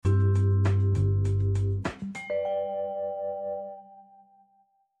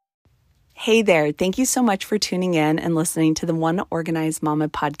Hey there. Thank you so much for tuning in and listening to the One Organized Mama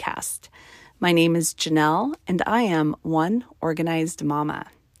podcast. My name is Janelle, and I am One Organized Mama.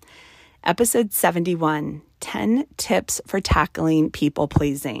 Episode 71, 10 Tips for Tackling People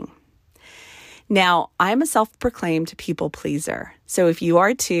Pleasing. Now, I'm a self-proclaimed people pleaser. So if you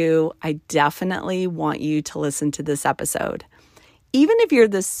are too, I definitely want you to listen to this episode. Even if you're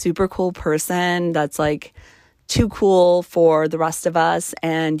this super cool person that's like too cool for the rest of us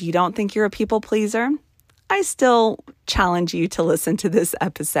and you don't think you're a people pleaser, I still challenge you to listen to this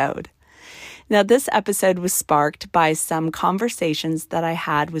episode. Now, this episode was sparked by some conversations that I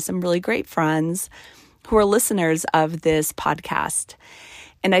had with some really great friends who are listeners of this podcast.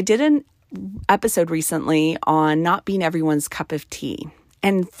 And I did an episode recently on not being everyone's cup of tea.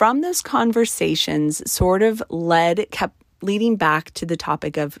 And from those conversations kept leading back to the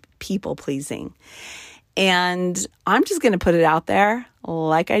topic of people pleasing. And I'm just going to put it out there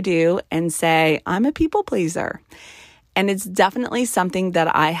like I do and say I'm a people pleaser. And it's definitely something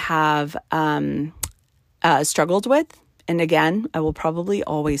that I have struggled with. And again, I will probably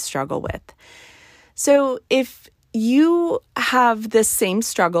always struggle with. So if you have this same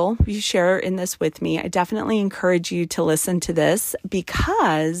struggle, you share in this with me, I definitely encourage you to listen to this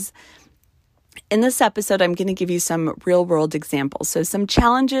because in this episode, I'm going to give you some real world examples. So some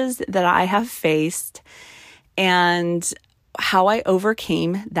challenges that I have faced and how I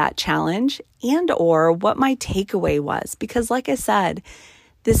overcame that challenge and or what my takeaway was. Because like I said,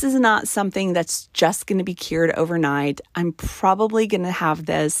 this is not something that's just going to be cured overnight. I'm probably going to have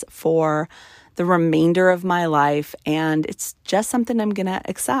this for the remainder of my life, and it's just something I'm going to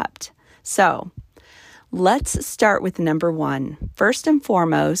accept. So let's start with number one. First and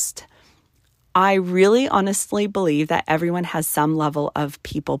foremost, I really honestly believe that everyone has some level of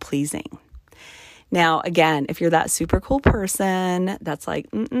people pleasing. Now, again, if you're that super cool person that's like,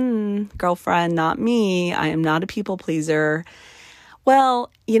 girlfriend, not me, I am not a people pleaser.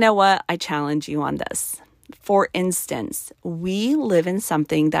 Well, you know what? I challenge you on this. For instance, we live in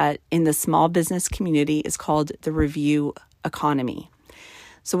something that in the small business community is called the review economy.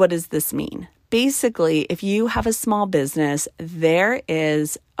 So what does this mean? Basically, if you have a small business, there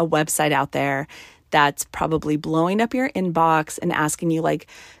is a website out there that's probably blowing up your inbox and asking you like,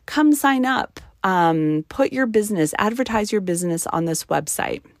 come sign up, advertise your business on this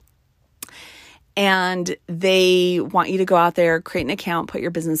website. And they want you to go out there, create an account, put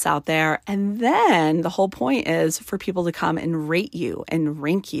your business out there. And then the whole point is for people to come and rate you and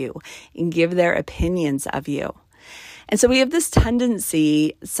rank you and give their opinions of you. And so we have this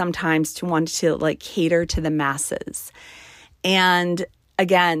tendency sometimes to want to like cater to the masses. And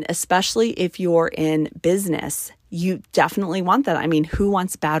again, especially if you're in business, you definitely want that. I mean, who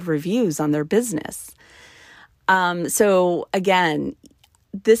wants bad reviews on their business? So again,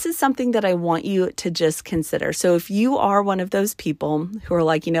 this is something that I want you to just consider. So if you are one of those people who are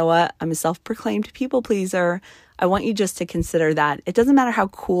like, you know what, I'm a self-proclaimed people pleaser, I want you just to consider that. It doesn't matter how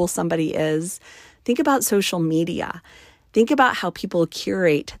cool somebody is. Think about social media. Think about how people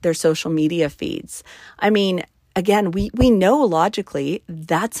curate their social media feeds. I mean, again, we know logically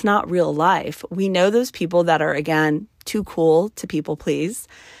that's not real life. We know those people that are, again, too cool to people please.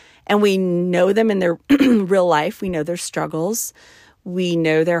 And we know them in their real life. We know their struggles. We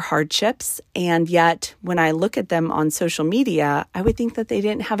know their hardships. And yet, when I look at them on social media, I would think that they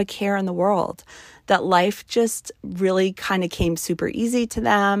didn't have a care in the world, that life just really kind of came super easy to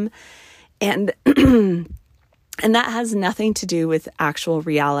them. And and that has nothing to do with actual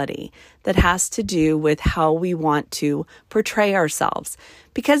reality. That has to do with how we want to portray ourselves,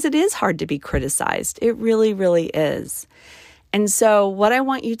 because it is hard to be criticized. It really, really is. And so what I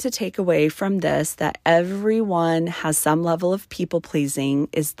want you to take away from this, that everyone has some level of people pleasing,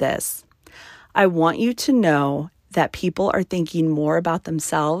 is this. I want you to know that people are thinking more about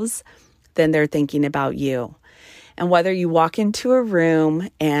themselves than they're thinking about you. And whether you walk into a room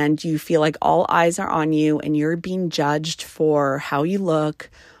and you feel like all eyes are on you and you're being judged for how you look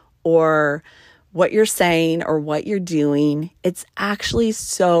or what you're saying or what you're doing, it's actually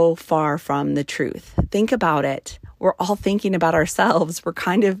so far from the truth. Think about it. We're all thinking about ourselves. We're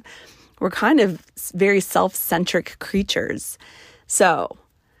kind of very self-centric creatures. So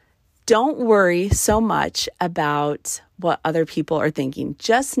don't worry so much about what other people are thinking.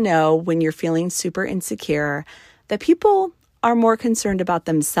 Just know when you're feeling super insecure that people are more concerned about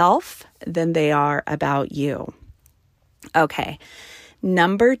themselves than they are about you. Okay,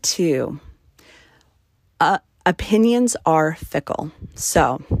 number 2, opinions are fickle.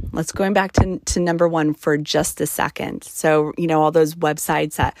 So let's going back to number 1 for just a second. So, all those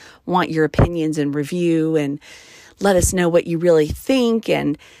websites that want your opinions and review and let us know what you really think.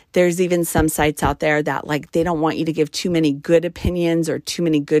 And there's even some sites out there that like, they don't want you to give too many good opinions or too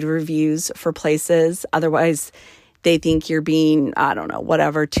many good reviews for places. Otherwise, they think you're being, I don't know,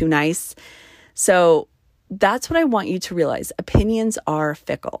 whatever, too nice. So that's what I want you to realize. Opinions are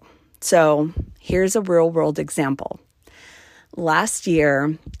fickle. So here's a real world example. Last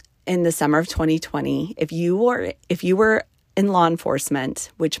year in the summer of 2020, if you were in law enforcement,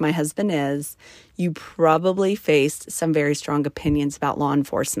 which my husband is, you probably faced some very strong opinions about law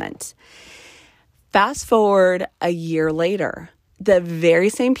enforcement. Fast forward a year later, the very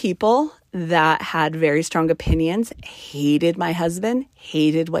same people that had very strong opinions, hated my husband,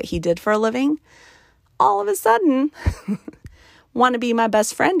 hated what he did for a living, all of a sudden want to be my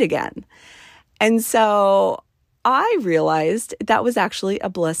best friend again. And so I realized that was actually a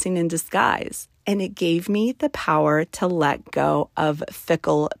blessing in disguise. And it gave me the power to let go of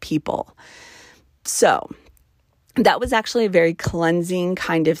fickle people. So that was actually a very cleansing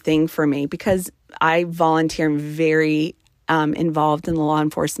kind of thing for me because I volunteer and very involved in the law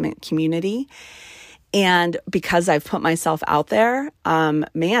enforcement community. And because I've put myself out there,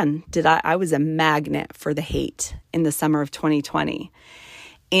 I was a magnet for the hate in the summer of 2020.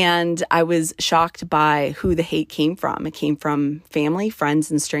 And I was shocked by who the hate came from. It came from family, friends,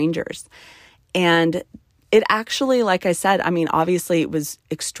 and strangers. And it actually, like I said, obviously it was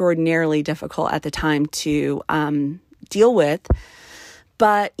extraordinarily difficult at the time to deal with.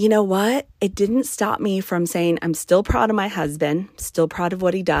 But you know what? It didn't stop me from saying I'm still proud of my husband, still proud of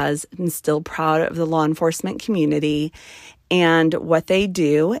what he does, and still proud of the law enforcement community and what they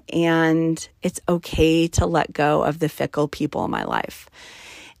do. And it's okay to let go of the fickle people in my life.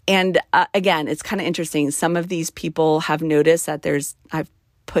 And again, it's kind of interesting. Some of these people have noticed that I've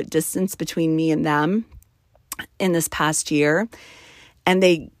put distance between me and them in this past year, and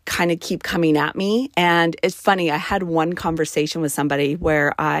they kind of keep coming at me. And it's funny, I had one conversation with somebody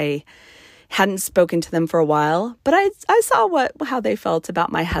where I hadn't spoken to them for a while, but I saw how they felt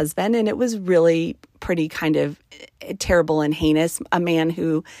about my husband, and it was really pretty kind of terrible and heinous, a man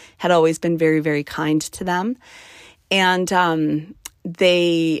who had always been very, very kind to them. And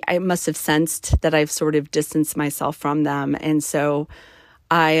I must have sensed that I've sort of distanced myself from them. And so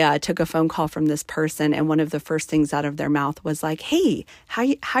I took a phone call from this person, and one of the first things out of their mouth was like, "Hey,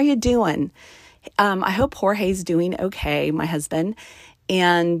 how you doing? I hope Jorge's doing okay, my husband.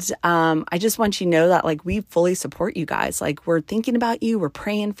 And I just want you to know that like we fully support you guys. Like we're thinking about you, we're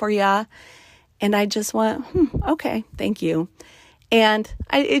praying for you." And I just went, okay, thank you. And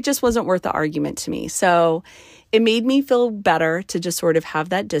it just wasn't worth the argument to me. So it made me feel better to just sort of have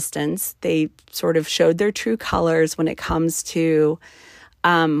that distance. They sort of showed their true colors when it comes to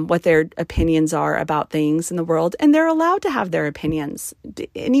what their opinions are about things in the world. And they're allowed to have their opinions.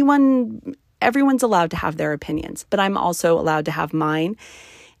 Everyone's allowed to have their opinions, but I'm also allowed to have mine.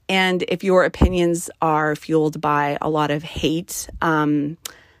 And if your opinions are fueled by a lot of hate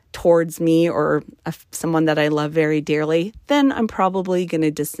towards me or someone that I love very dearly, then I'm probably going to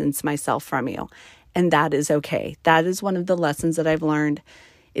distance myself from you. And that is okay. That is one of the lessons that I've learned.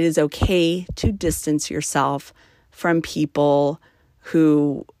 It is okay to distance yourself from people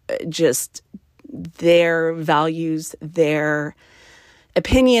who just their values, their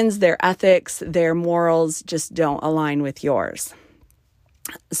opinions, their ethics, their morals just don't align with yours.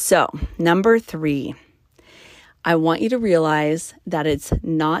 So, number 3, I want you to realize that it's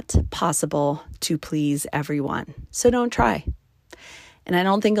not possible to please everyone. So don't try. And I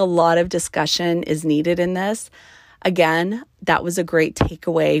don't think a lot of discussion is needed in this. Again, that was a great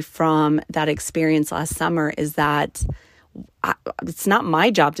takeaway from that experience last summer, is that it's not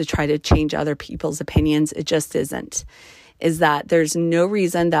my job to try to change other people's opinions. It just isn't. Is that there's no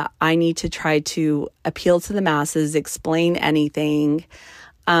reason that I need to try to appeal to the masses, explain anything.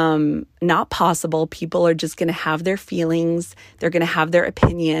 Not possible. People are just going to have their feelings. They're going to have their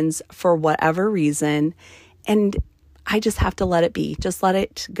opinions for whatever reason. And I just have to let it be. Just let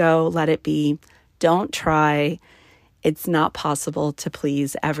it go. Let it be. Don't try. It's not possible to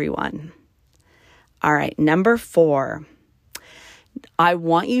please everyone. All right. Number 4. I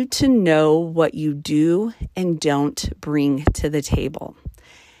want you to know what you do and don't bring to the table.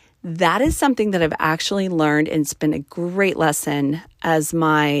 That is something that I've actually learned, and it's been a great lesson as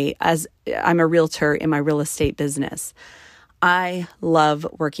I'm a realtor in my real estate business. I love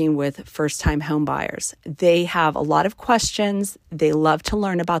working with first-time home buyers. They have a lot of questions. They love to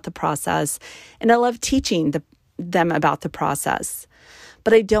learn about the process, and I love teaching them about the process.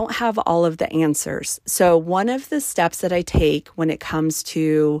 But I don't have all of the answers. So one of the steps that I take when it comes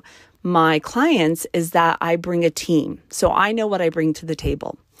to my clients is that I bring a team. So I know what I bring to the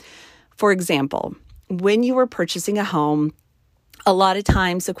table. For example, when you are purchasing a home, a lot of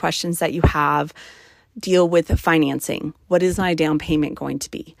times the questions that you have deal with financing. What is my down payment going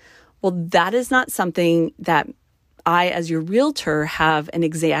to be? Well, that is not something that I, as your realtor, have an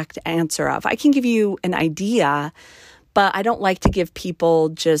exact answer of. I can give you an idea, but I don't like to give people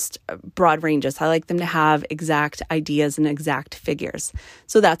just broad ranges. I like them to have exact ideas and exact figures.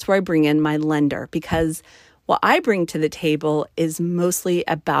 So that's where I bring in my lender, because what I bring to the table is mostly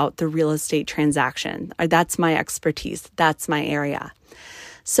about the real estate transaction. That's my expertise. That's my area.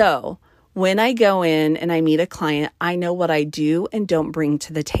 So when I go in and I meet a client, I know what I do and don't bring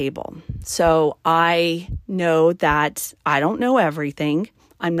to the table. So I know that I don't know everything.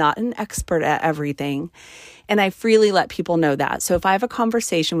 I'm not an expert at everything. And I freely let people know that. So if I have a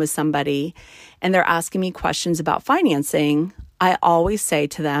conversation with somebody and they're asking me questions about financing, I always say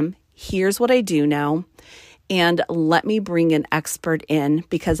to them, here's what I do know. And let me bring an expert in,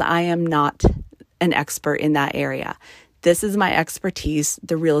 because I am not an expert in that area. This is my expertise,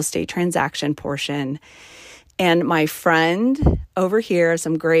 the real estate transaction portion. And my friend over here,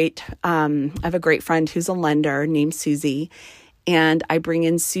 I have a great friend who's a lender named Susie. And I bring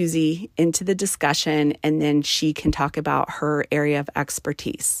in Susie into the discussion, and then she can talk about her area of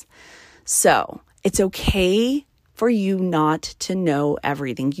expertise. So it's okay for you not to know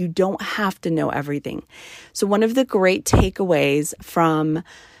everything. You don't have to know everything. So one of the great takeaways from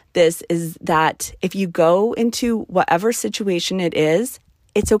this is that if you go into whatever situation it is,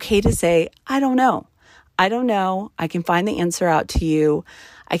 it's okay to say, I don't know. I don't know. I can find the answer out to you.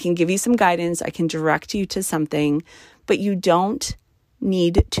 I can give you some guidance. I can direct you to something, but you don't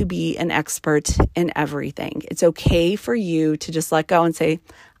need to be an expert in everything. It's okay for you to just let go and say,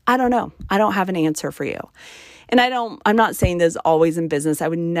 I don't know. I don't have an answer for you. And I'm not saying this always in business. I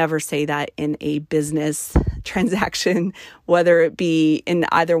would never say that in a business transaction, whether it be in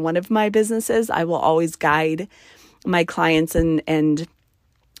either one of my businesses. I will always guide my clients and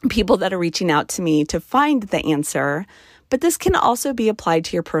people that are reaching out to me to find the answer. But this can also be applied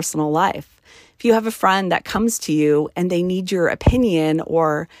to your personal life. If you have a friend that comes to you and they need your opinion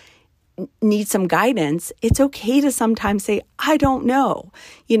or need some guidance, it's okay to sometimes say, I don't know.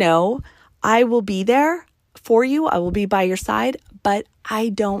 I will be there for you. I will be by your side, but I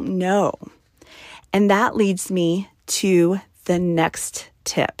don't know. And that leads me to the next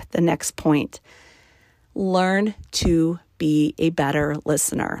tip, the next point. Learn to be a better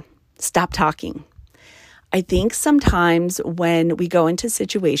listener. Stop talking. I think sometimes when we go into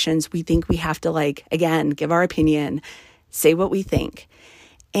situations, we think we have to again, give our opinion, say what we think.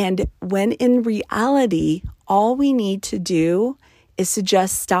 And when in reality, all we need to do is to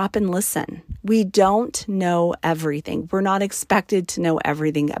just stop and listen. We don't know everything. We're not expected to know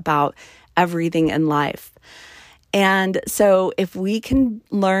everything about everything in life. And so if we can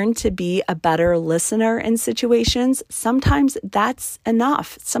learn to be a better listener in situations, sometimes that's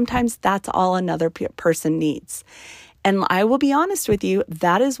enough. Sometimes that's all another person needs. And I will be honest with you,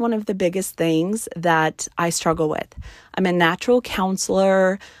 that is one of the biggest things that I struggle with. I'm a natural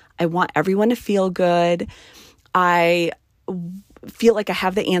counselor. I want everyone to feel good. I feel like I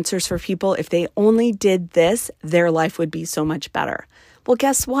have the answers for people. If they only did this, their life would be so much better. Well,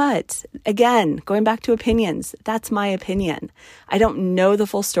 guess what? Again, going back to opinions, that's my opinion. I don't know the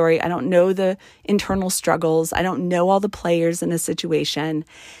full story. I don't know the internal struggles. I don't know all the players in a situation.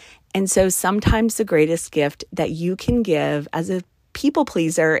 And so sometimes the greatest gift that you can give as a people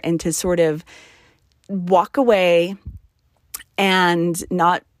pleaser and to sort of walk away and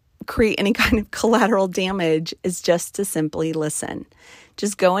not create any kind of collateral damage is just to simply listen.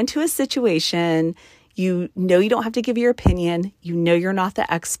 Just go into a situation. You know you don't have to give your opinion. You know you're not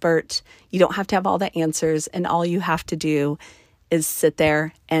the expert. You don't have to have all the answers. And all you have to do is sit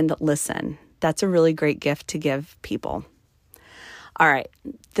there and listen. That's a really great gift to give people. All right.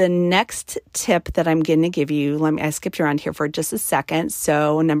 The next tip that I'm going to give you, I skipped around here for just a second.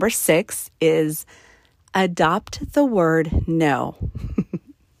 So number 6 is adopt the word no.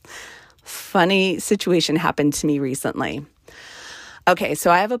 Funny situation happened to me recently. Okay,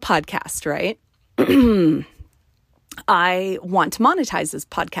 so I have a podcast, right? I want to monetize this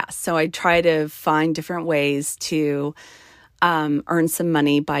podcast. So I try to find different ways to earn some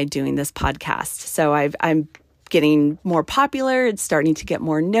money by doing this podcast. So I'm getting more popular. It's starting to get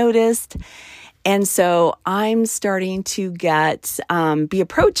more noticed. And so I'm starting to be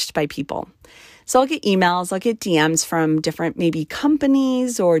approached by people. So I'll get emails, I'll get DMs from different maybe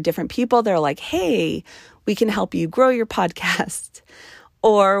companies or different people. They're like, hey, we can help you grow your podcast.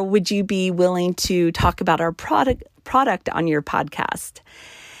 Or would you be willing to talk about our product on your podcast?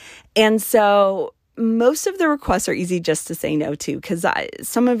 And so most of the requests are easy just to say no to, because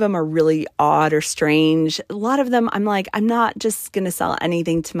some of them are really odd or strange. A lot of them, I'm like, I'm not just going to sell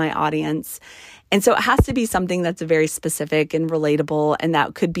anything to my audience. And so it has to be something that's very specific and relatable, and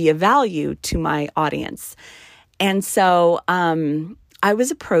that could be of value to my audience. And so I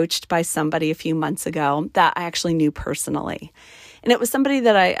was approached by somebody a few months ago that I actually knew personally. And it was somebody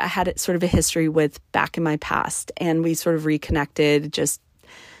that I had sort of a history with back in my past. And we sort of reconnected just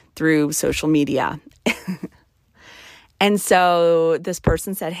through social media. And so this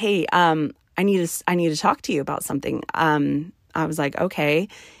person said, hey, I need to talk to you about something. I was like, okay,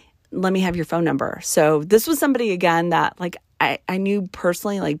 let me have your phone number. So this was somebody, again, that like I knew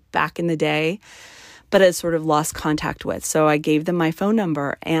personally, like back in the day, but had sort of lost contact with. So I gave them my phone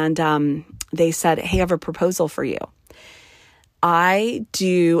number, and they said, hey, I have a proposal for you. I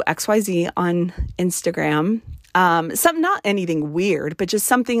do XYZ on Instagram. Not anything weird, but just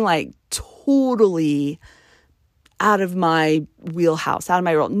something like totally out of my wheelhouse, out of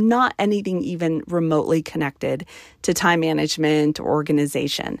my role, not anything even remotely connected to time management or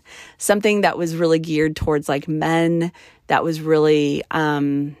organization. Something that was really geared towards like men, that was really,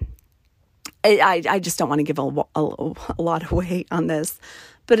 I just don't want to give a lot of weight on this.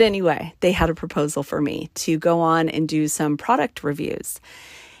 But anyway, they had a proposal for me to go on and do some product reviews.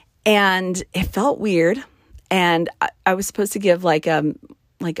 And it felt weird. And I was supposed to give like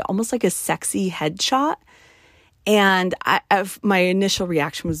almost like a sexy headshot. And my initial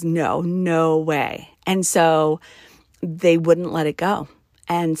reaction was no way. And so they wouldn't let it go.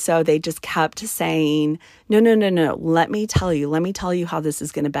 And so they just kept saying, no, let me tell you how this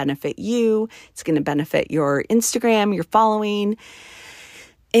is going to benefit you. It's going to benefit your Instagram, your following.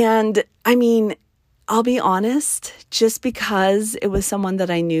 And I mean, I'll be honest, just because it was someone that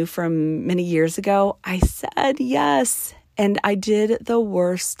I knew from many years ago, I said yes. And I did the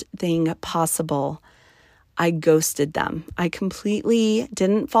worst thing possible. I ghosted them. I completely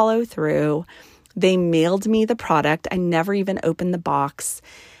didn't follow through. They mailed me the product. I never even opened the box,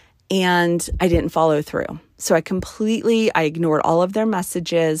 and I didn't follow through. So I ignored all of their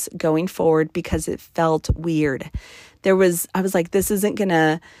messages going forward because it felt weird. I was like, this isn't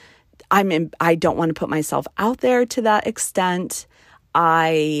gonna, I don't want to put myself out there to that extent.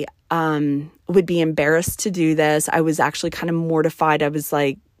 I would be embarrassed to do this. I was actually kind of mortified. I was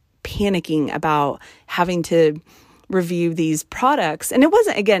like panicking about having to review these products. And it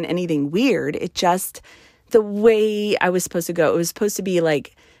wasn't, again, anything weird. It just, the way I was supposed to go, it was supposed to be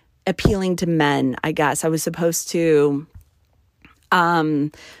like appealing to men, I guess. I was supposed to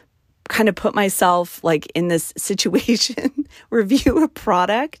kind of put myself like in this situation, review a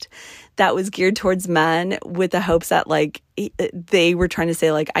product that was geared towards men with the hopes that like they were trying to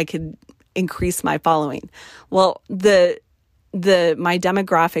say like I could increase my following. Well, my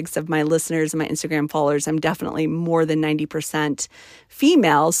demographics of my listeners and my Instagram followers, I'm definitely more than 90%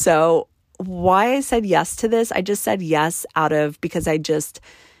 female. So why I said yes to this, I just said yes because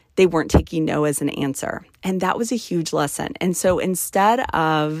they weren't taking no as an answer. And that was a huge lesson. And so instead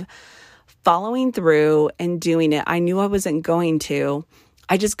of following through and doing it, I knew I wasn't going to.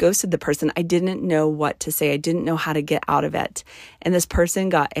 I just ghosted the person. I didn't know what to say. I didn't know how to get out of it. And this person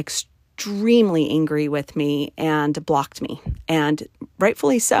got extremely angry with me and blocked me. And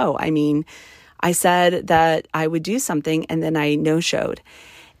rightfully so. I mean, I said that I would do something and then I no-showed.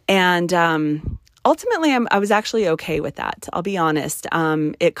 And ultimately, I was actually okay with that. I'll be honest.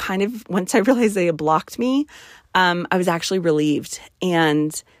 It kind of, once I realized they had blocked me, I was actually relieved.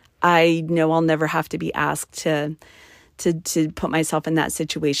 And I know I'll never have to be asked to put myself in that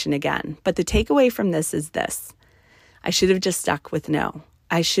situation again. But the takeaway from this is this. I should have just stuck with no.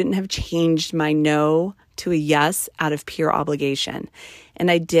 I shouldn't have changed my no to a yes out of pure obligation. And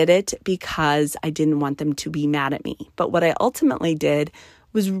I did it because I didn't want them to be mad at me. But what I ultimately did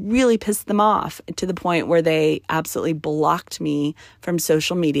was really piss them off to the point where they absolutely blocked me from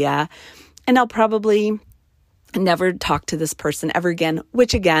social media. And I'll probably never talk to this person ever again,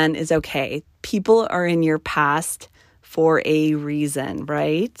 which again is okay. People are in your past for a reason,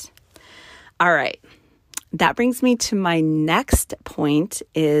 right? All right. That brings me to my next point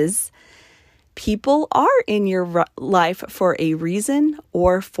is people are in your life for a reason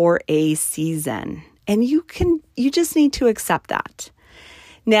or for a season. And you just need to accept that.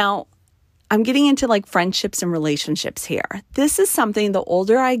 Now, I'm getting into like friendships and relationships here. This is something, the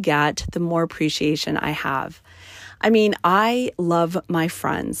older I get, the more appreciation I have. I mean, I love my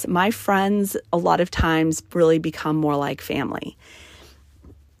friends. My friends, a lot of times, really become more like family.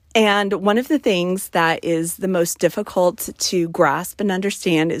 And one of the things that is the most difficult to grasp and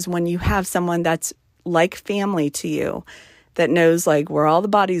understand is when you have someone that's like family to you, that knows like where all the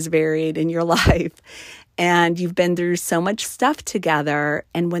bodies buried in your life. And you've been through so much stuff together.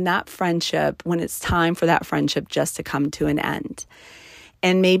 And when it's time for that friendship just to come to an end.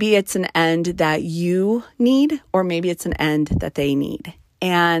 And maybe it's an end that you need, or maybe it's an end that they need.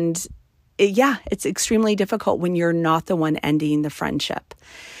 And it's extremely difficult when you're not the one ending the friendship.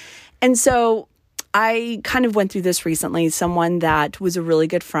 And so I kind of went through this recently. Someone that was a really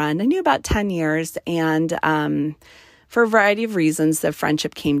good friend, I knew about 10 years, and for a variety of reasons, the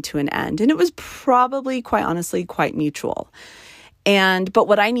friendship came to an end. And it was probably, quite honestly, quite mutual. But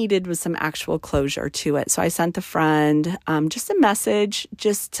what I needed was some actual closure to it. So I sent the friend just a message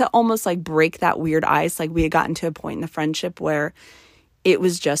just to almost like break that weird ice. Like we had gotten to a point in the friendship where it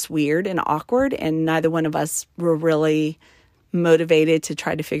was just weird and awkward, and neither one of us were really motivated to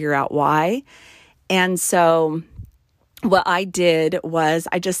try to figure out why. And so what I did was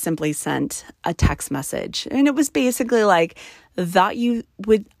I just simply sent a text message. And it was basically like,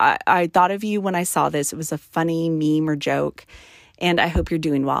 I thought of you when I saw this. It was a funny meme or joke, and I hope you're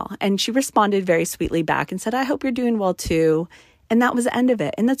doing well. And she responded very sweetly back and said, I hope you're doing well too. And that was the end of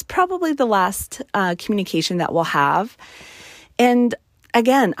it. And that's probably the last communication that we'll have. And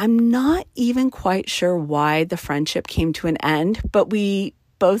again, I'm not even quite sure why the friendship came to an end, but we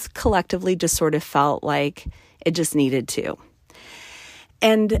both collectively just sort of felt like it just needed to.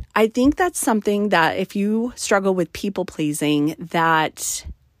 And I think that's something that if you struggle with people pleasing, that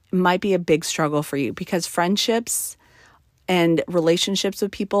might be a big struggle for you, because friendships and relationships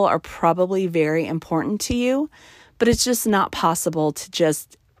with people are probably very important to you, but it's just not possible to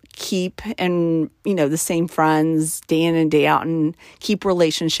just keep the same friends day in and day out and keep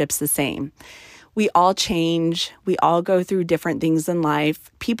relationships the same. We all change. We all go through different things in life.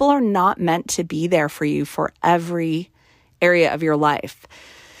 People are not meant to be there for you for every area of your life.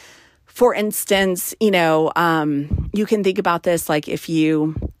 For instance, you can think about this like if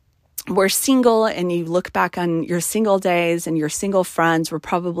you were single and you look back on your single days, and your single friends were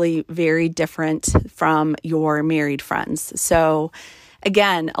probably very different from your married friends. So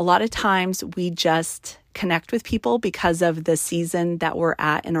again, a lot of times we just connect with people because of the season that we're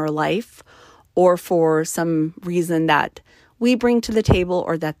at in our life, or for some reason that we bring to the table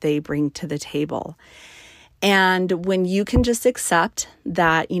or that they bring to the table. And when you can just accept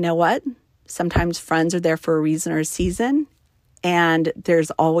that, you know what, sometimes friends are there for a reason or a season, and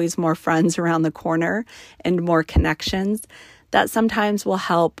there's always more friends around the corner and more connections, that sometimes will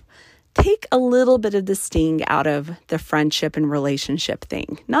help take a little bit of the sting out of the friendship and relationship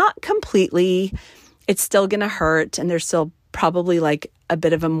thing. Not completely. It's still going to hurt, and there's still probably like a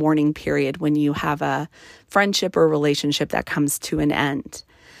bit of a mourning period when you have a friendship or relationship that comes to an end.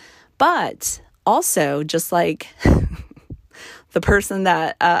 But also, just like the person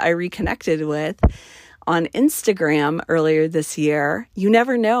that I reconnected with on Instagram earlier this year, you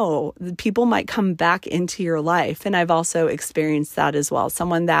never know. People might come back into your life. And I've also experienced that as well.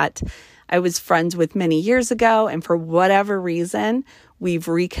 Someone that I was friends with many years ago, and for whatever reason, we've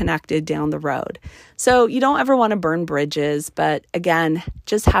reconnected down the road. So you don't ever want to burn bridges. But again,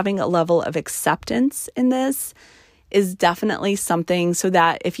 just having a level of acceptance in this is definitely something, so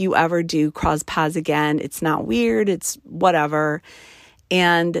that if you ever do cross paths again, it's not weird, it's whatever.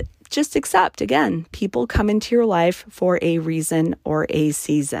 And just accept, again, people come into your life for a reason or a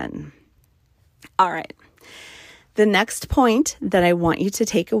season. All right. The next point that I want you to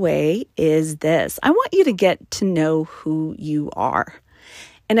take away is this. I want you to get to know who you are.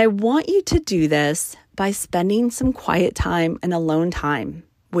 And I want you to do this by spending some quiet time and alone time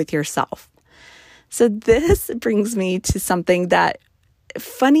with yourself. So this brings me to something that,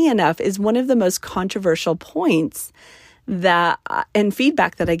 funny enough, is one of the most controversial points and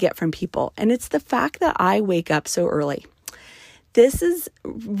feedback that I get from people. And it's the fact that I wake up so early. This is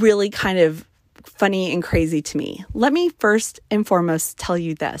really kind of funny and crazy to me. Let me first and foremost tell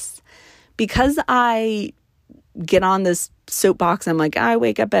you this. Because I get on this soapbox, I'm like, I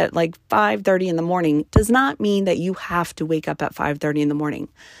wake up at like 5:30 in the morning, does not mean that you have to wake up at 5:30 in the morning.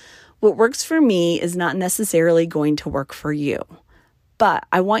 What works for me is not necessarily going to work for you. But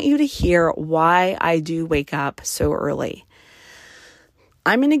I want you to hear why I do wake up so early.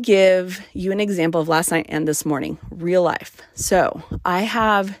 I'm going to give you an example of last night and this morning, real life. So I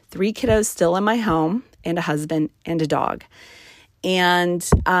have 3 kiddos still in my home, and a husband and a dog. And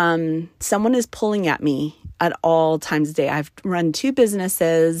someone is pulling at me at all times of day. I've run 2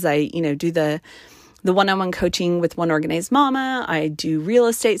 businesses. I, do the one-on-one coaching with One Organized Mama. I do real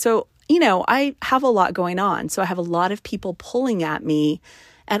estate. So, I have a lot going on. So I have a lot of people pulling at me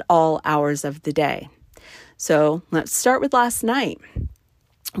at all hours of the day. So let's start with last night.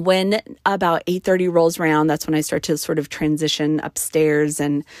 When about 8:30 rolls around, that's when I start to sort of transition upstairs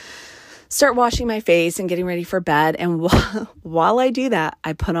and start washing my face and getting ready for bed. And while I do that,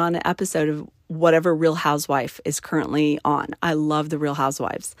 I put on an episode of whatever Real Housewife is currently on. I love the Real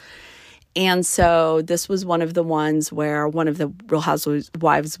Housewives. And so this was one of the ones where one of the Real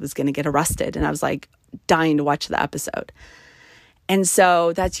Housewives was going to get arrested. And I was like dying to watch the episode. And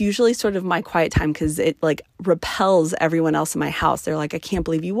so that's usually sort of my quiet time because it like repels everyone else in my house. They're like, I can't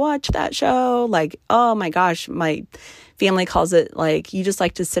believe you watched that show. Like, oh my gosh, my family calls it like, you just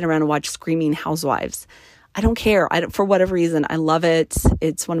like to sit around and watch Screaming Housewives. I don't care. For whatever reason, I love it.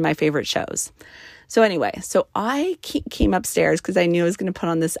 It's one of my favorite shows. So anyway, so I came upstairs because I knew I was going to put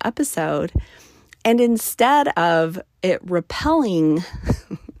on this episode. And instead of it repelling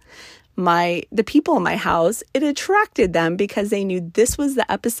the people in my house, it attracted them because they knew this was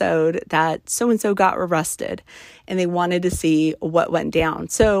the episode that so-and-so got arrested and they wanted to see what went down.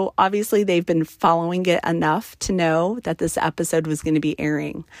 So obviously they've been following it enough to know that this episode was going to be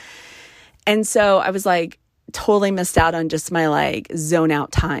airing. And so I was like totally missed out on just my like zone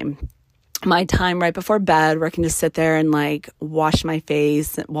out time. My time right before bed where I can just sit there and like wash my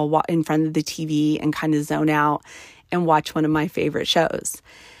face while in front of the TV and kind of zone out and watch one of my favorite shows.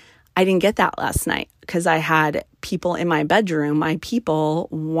 I didn't get that last night because I had people in my bedroom, my people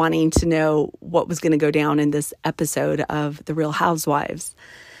wanting to know what was going to go down in this episode of The Real Housewives.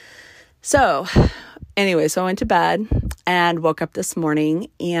 So anyway, so I went to bed and woke up this morning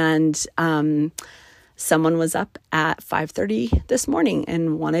and someone was up at 5:30 this morning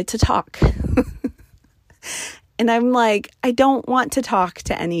and wanted to talk. And I'm like, I don't want to talk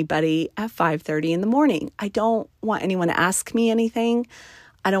to anybody at 5:30 in the morning. I don't want anyone to ask me anything.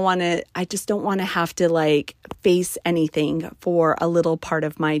 I just don't want to have to like face anything for a little part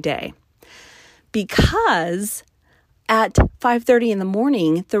of my day. Because at 5:30 in the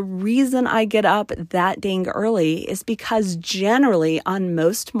morning, the reason I get up that dang early is because generally on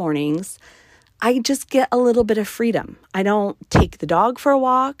most mornings, I just get a little bit of freedom. I don't take the dog for a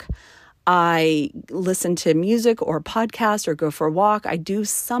walk. I listen to music or podcast or go for a walk. I do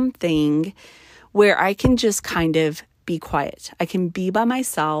something where I can just kind of be quiet. I can be by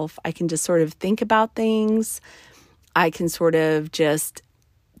myself. I can just sort of think about things. I can sort of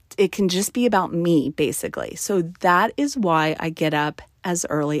it can just be about me, basically. So that is why I get up as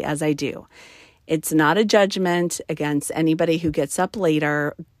early as I do. It's not a judgment against anybody who gets up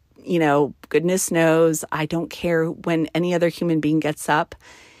later. You know, goodness knows, I don't care when any other human being gets up.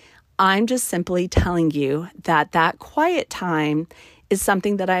 I'm just simply telling you that quiet time is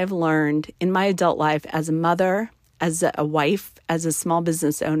something that I have learned in my adult life as a mother, as a wife, as a small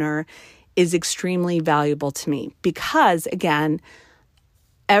business owner, is extremely valuable to me because, again,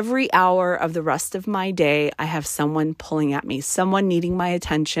 every hour of the rest of my day, I have someone pulling at me, someone needing my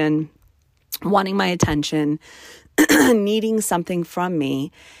attention, wanting my attention, needing something from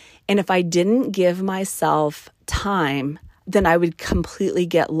me. And if I didn't give myself time, then I would completely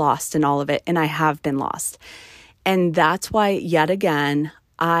get lost in all of it. And I have been lost. And that's why, yet again,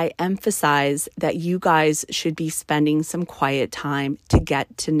 I emphasize that you guys should be spending some quiet time to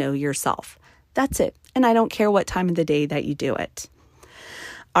get to know yourself. That's it. And I don't care what time of the day that you do it.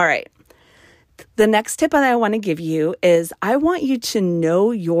 All right. The next tip that I want to give you is I want you to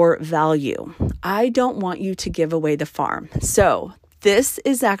know your value. I don't want you to give away the farm. So this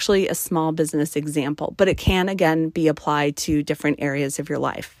is actually a small business example, but it can, again, be applied to different areas of your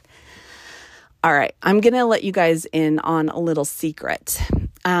life. All right, I'm going to let you guys in on a little secret.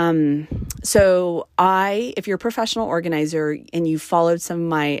 If you're a professional organizer and you followed some of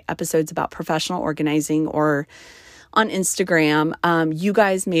my episodes about professional organizing or on Instagram, you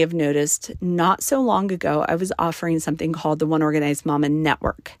guys may have noticed not so long ago, I was offering something called the One Organized Mama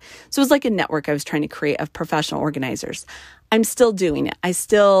Network. So it was like a network I was trying to create of professional organizers. I'm still doing it. I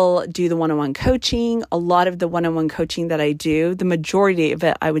still do the one-on-one coaching. A lot of the one-on-one coaching that I do, the majority of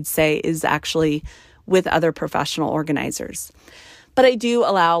it, I would say, is actually with other professional organizers. But I do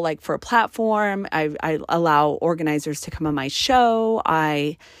allow, like for a platform, I allow organizers to come on my show.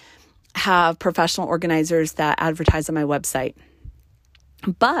 I have professional organizers that advertise on my website.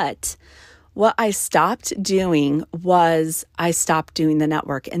 But what I stopped doing was I stopped doing the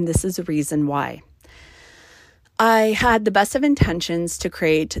network. And this is the reason why. I had the best of intentions to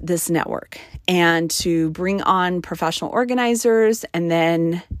create this network and to bring on professional organizers. And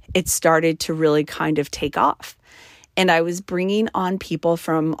then it started to really kind of take off. And I was bringing on people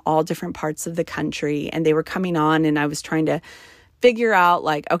from all different parts of the country, and they were coming on, and I was trying to figure out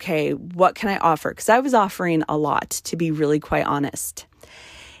like, okay, what can I offer? Because I was offering a lot, to be really quite honest.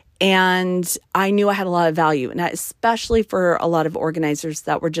 And I knew I had a lot of value, and especially for a lot of organizers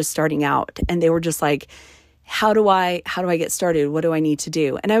that were just starting out, and they were just like, how do I get started? What do I need to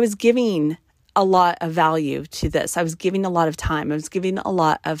do? And I was giving a lot of value to this. I was giving a lot of time. I was giving a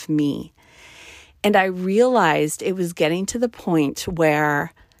lot of me. And I realized it was getting to the point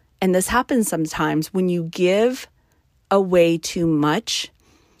where, and this happens sometimes, when you give away too much,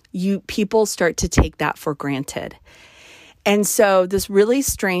 people start to take that for granted. And so this really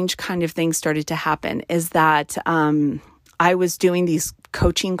strange kind of thing started to happen, is that I was doing these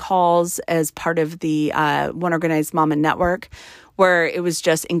coaching calls as part of the One Organized Mama Network, where it was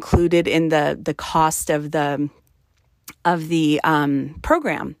just included in the cost of the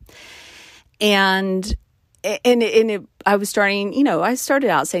program. And I was starting, I started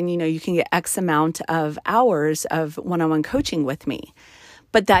out saying, you can get X amount of hours of one-on-one coaching with me.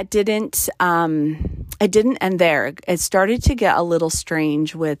 But that didn't end there. It started to get a little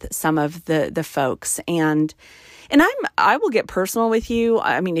strange with some of the folks. And I will get personal with you.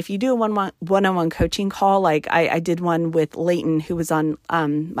 I mean, if you do a one-on-one coaching call, like I did one with Leighton, who was on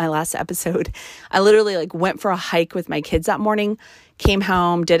my last episode. I literally went for a hike with my kids that morning, came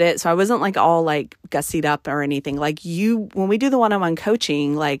home, did it. So I wasn't all gussied up or anything. When we do the one-on-one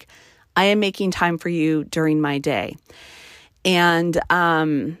coaching, I am making time for you during my day. And,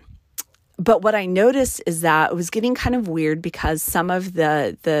 but what I noticed is that it was getting kind of weird, because some of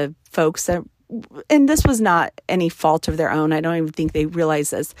the folks that, and this was not any fault of their own, I don't even think they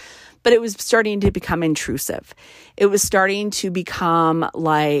realized this, but it was starting to become intrusive. It was starting to become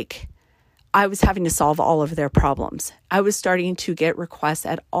like I was having to solve all of their problems. I was starting to get requests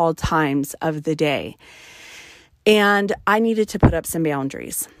at all times of the day. And I needed to put up some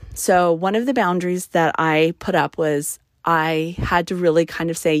boundaries. So one of the boundaries that I put up was, I had to really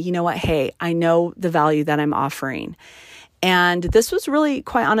kind of say, you know what, hey, I know the value that I'm offering. And this was really,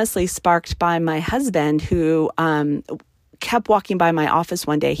 quite honestly, sparked by my husband, who kept walking by my office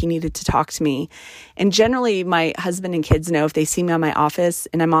one day. He needed to talk to me. And generally, my husband and kids know, if they see me on my office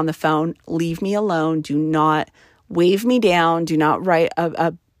and I'm on the phone, leave me alone. Do not wave me down. Do not write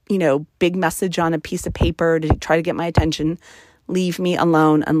a big message on a piece of paper to try to get my attention. Leave me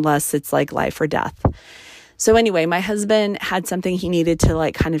alone unless it's life or death. So anyway, my husband had something he needed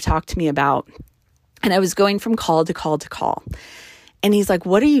to kind of talk to me about. And I was going from call to call to call. And he's like,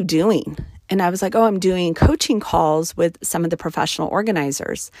 what are you doing? And I was like, oh, I'm doing coaching calls with some of the professional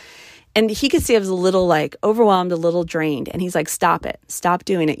organizers. And he could see I was a little overwhelmed, a little drained. And he's like, stop it. Stop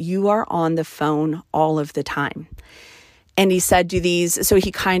doing it. You are on the phone all of the time. And he said, do these. So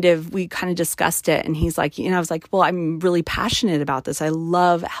we kind of discussed it. And he's like, I was like, well, I'm really passionate about this. I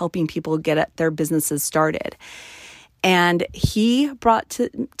love helping people get their businesses started. And he brought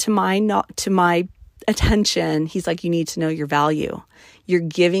to my attention, he's like, you need to know your value. You're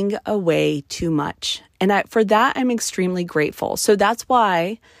giving away too much. And for that, I'm extremely grateful. So that's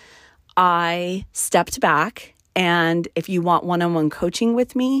why I stepped back. And if you want one-on-one coaching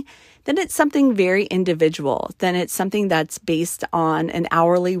with me, then it's something very individual. Then it's something that's based on an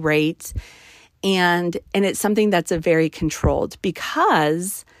hourly rate. And it's something that's very controlled,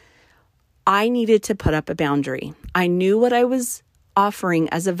 because I needed to put up a boundary. I knew what I was offering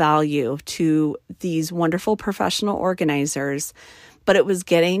as a value to these wonderful professional organizers, but it was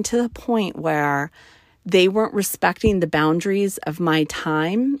getting to the point where they weren't respecting the boundaries of my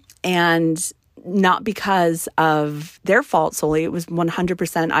time, and not because of their fault solely. It was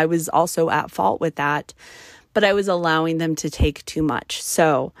 100%. I was also at fault with that, but I was allowing them to take too much.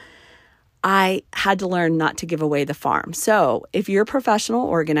 So I had to learn not to give away the farm. So if you're a professional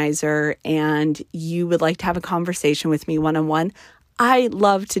organizer and you would like to have a conversation with me one-on-one, I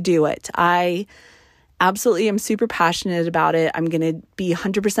love to do it. I absolutely am super passionate about it. I'm going to be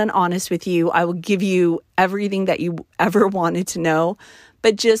 100% honest with you. I will give you everything that you ever wanted to know,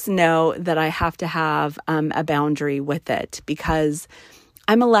 but just know that I have to have a boundary with it, because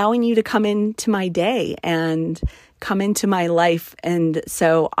I'm allowing you to come into my day and come into my life. And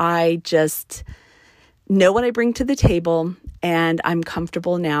so I just know what I bring to the table, and I'm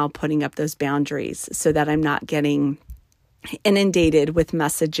comfortable now putting up those boundaries so that I'm not getting inundated with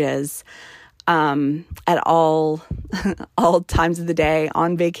messages at all times of the day,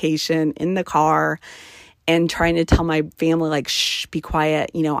 on vacation, in the car, and trying to tell my family, shh, be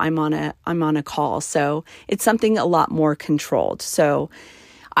quiet. I'm on a call. So it's something a lot more controlled. So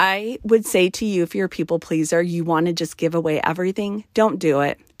I would say to you, if you're a people pleaser, you want to just give away everything, don't do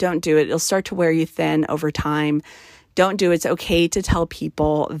it. Don't do it. It'll start to wear you thin over time. Don't do it. It's okay to tell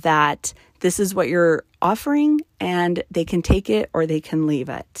people that this is what you're offering, and they can take it or they can leave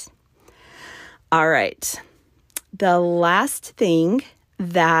it. All right. The last thing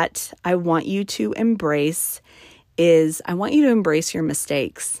that I want you to embrace is I want you to embrace your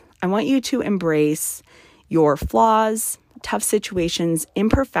mistakes. I want you to embrace your flaws, tough situations,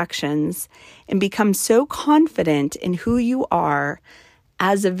 imperfections, and become so confident in who you are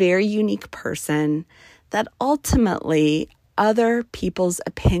as a very unique person that ultimately other people's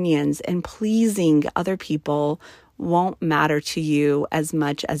opinions and pleasing other people won't matter to you as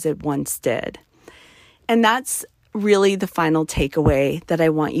much as it once did. And that's really the final takeaway that I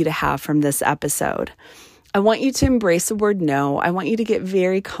want you to have from this episode. I want you to embrace the word no. I want you to get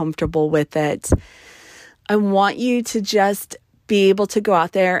very comfortable with it. I want you to just be able to go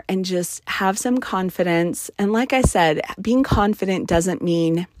out there and just have some confidence. And like I said, being confident doesn't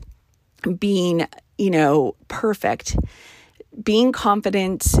mean being, perfect. Being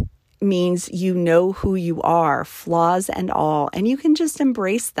confident means you know who you are, flaws and all, and you can just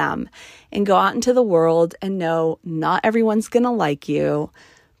embrace them and go out into the world and know not everyone's going to like you.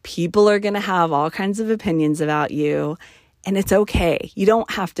 People are going to have all kinds of opinions about you, and it's okay. You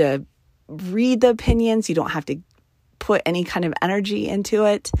don't have to read the opinions. You don't have to put any kind of energy into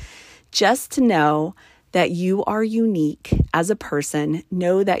it. Just to know that you are unique as a person,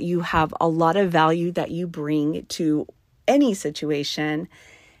 know that you have a lot of value that you bring to any situation,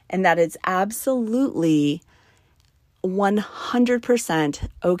 and that it's absolutely 100%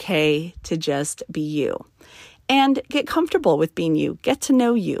 okay to just be you. And get comfortable with being you. Get to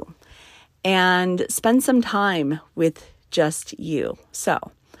know you. And spend some time with just you. So,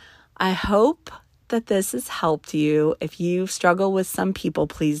 I hope that this has helped you. If you struggle with some people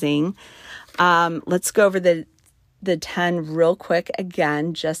pleasing, let's go over the 10 real quick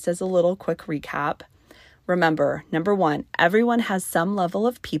again, just as a little quick recap. Remember, number 1, everyone has some level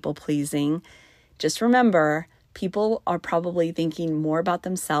of people pleasing. Just remember, people are probably thinking more about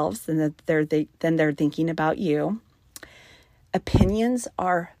themselves than they're thinking about you. Opinions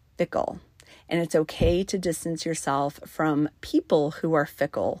are fickle, and it's okay to distance yourself from people who are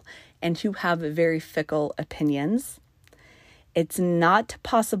fickle and who have very fickle opinions. It's not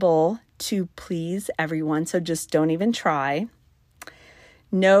possible to please everyone, so just don't even try.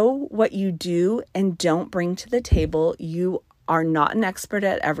 Know what you do and don't bring to the table. You are not an expert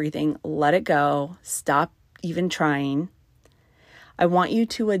at everything. Let it go. Stop even trying. I want you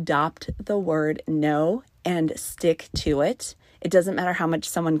to adopt the word no and stick to it. It doesn't matter how much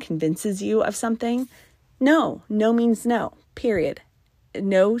someone convinces you of something. No means no, period.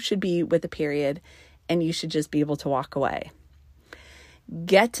 No should be with a period, and you should just be able to walk away.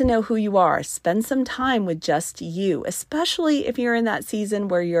 Get to know who you are. Spend some time with just you, especially if you're in that season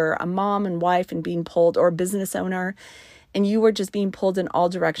where you're a mom and wife and being pulled, or a business owner, and you are just being pulled in all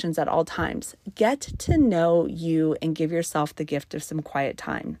directions at all times. Get to know you and give yourself the gift of some quiet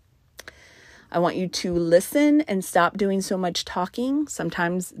time. I want you to listen and stop doing so much talking.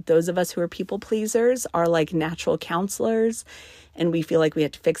 Sometimes those of us who are people pleasers are like natural counselors, and we feel like we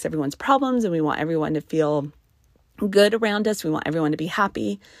have to fix everyone's problems, and we want everyone to feel good around us. We want everyone to be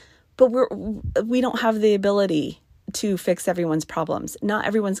happy, but we don't have the ability to fix everyone's problems. Not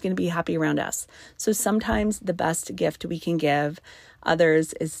everyone's going to be happy around us. So sometimes the best gift we can give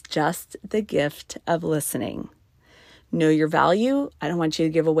others is just the gift of listening. Know your value. I don't want you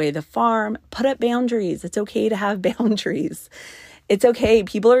to give away the farm. Put up boundaries. It's okay to have boundaries. It's okay.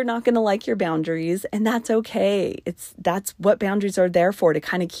 People are not going to like your boundaries, and that's okay. That's what boundaries are there for, to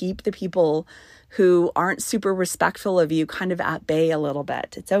kind of keep the people who aren't super respectful of you kind of at bay a little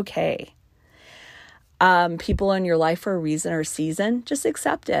bit. It's okay. People in your life for a reason or season, just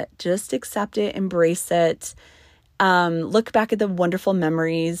accept it. Just accept it, embrace it. Look back at the wonderful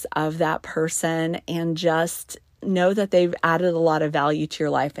memories of that person and just know that they've added a lot of value to your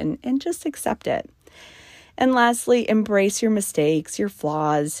life, and just accept it. And lastly, embrace your mistakes, your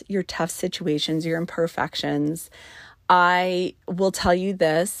flaws, your tough situations, your imperfections. I will tell you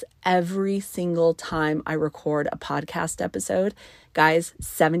this, every single time I record a podcast episode, guys,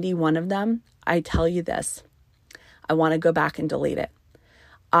 71 of them, I tell you this, I want to go back and delete it.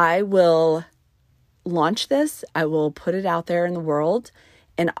 I will launch this, I will put it out there in the world,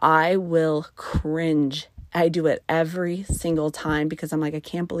 and I will cringe. I do it every single time because I'm like, I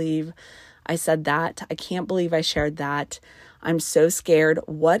can't believe I said that. I can't believe I shared that. I'm so scared.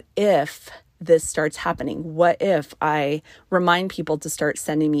 What if this starts happening? What if I remind people to start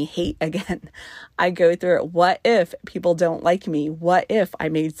sending me hate again? I go through it. What if people don't like me? What if I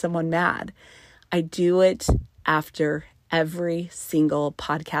made someone mad? I do it after every single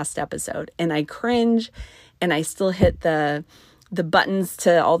podcast episode, and I cringe, and I still hit the buttons,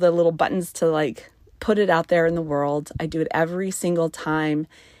 to all the little buttons to like put it out there in the world. I do it every single time,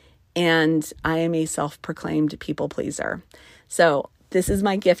 and I am a self-proclaimed people pleaser. So this is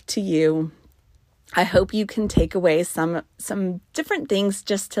my gift to you. I hope you can take away some different things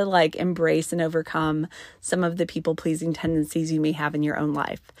just to like embrace and overcome some of the people-pleasing tendencies you may have in your own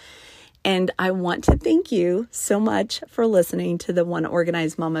life. And I want to thank you so much for listening to the One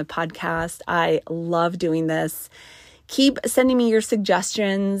Organized Mama podcast. I love doing this. Keep sending me your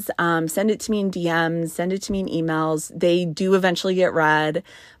suggestions. Send it to me in DMs, send it to me in emails. They do eventually get read.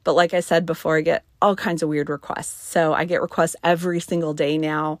 But like I said before, I get all kinds of weird requests. So I get requests every single day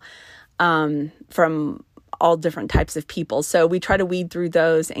now. From all different types of people. So we try to weed through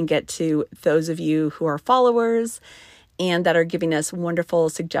those and get to those of you who are followers and that are giving us wonderful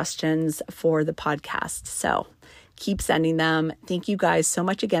suggestions for the podcast. So keep sending them. Thank you guys so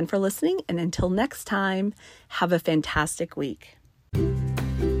much again for listening. And until next time, have a fantastic week.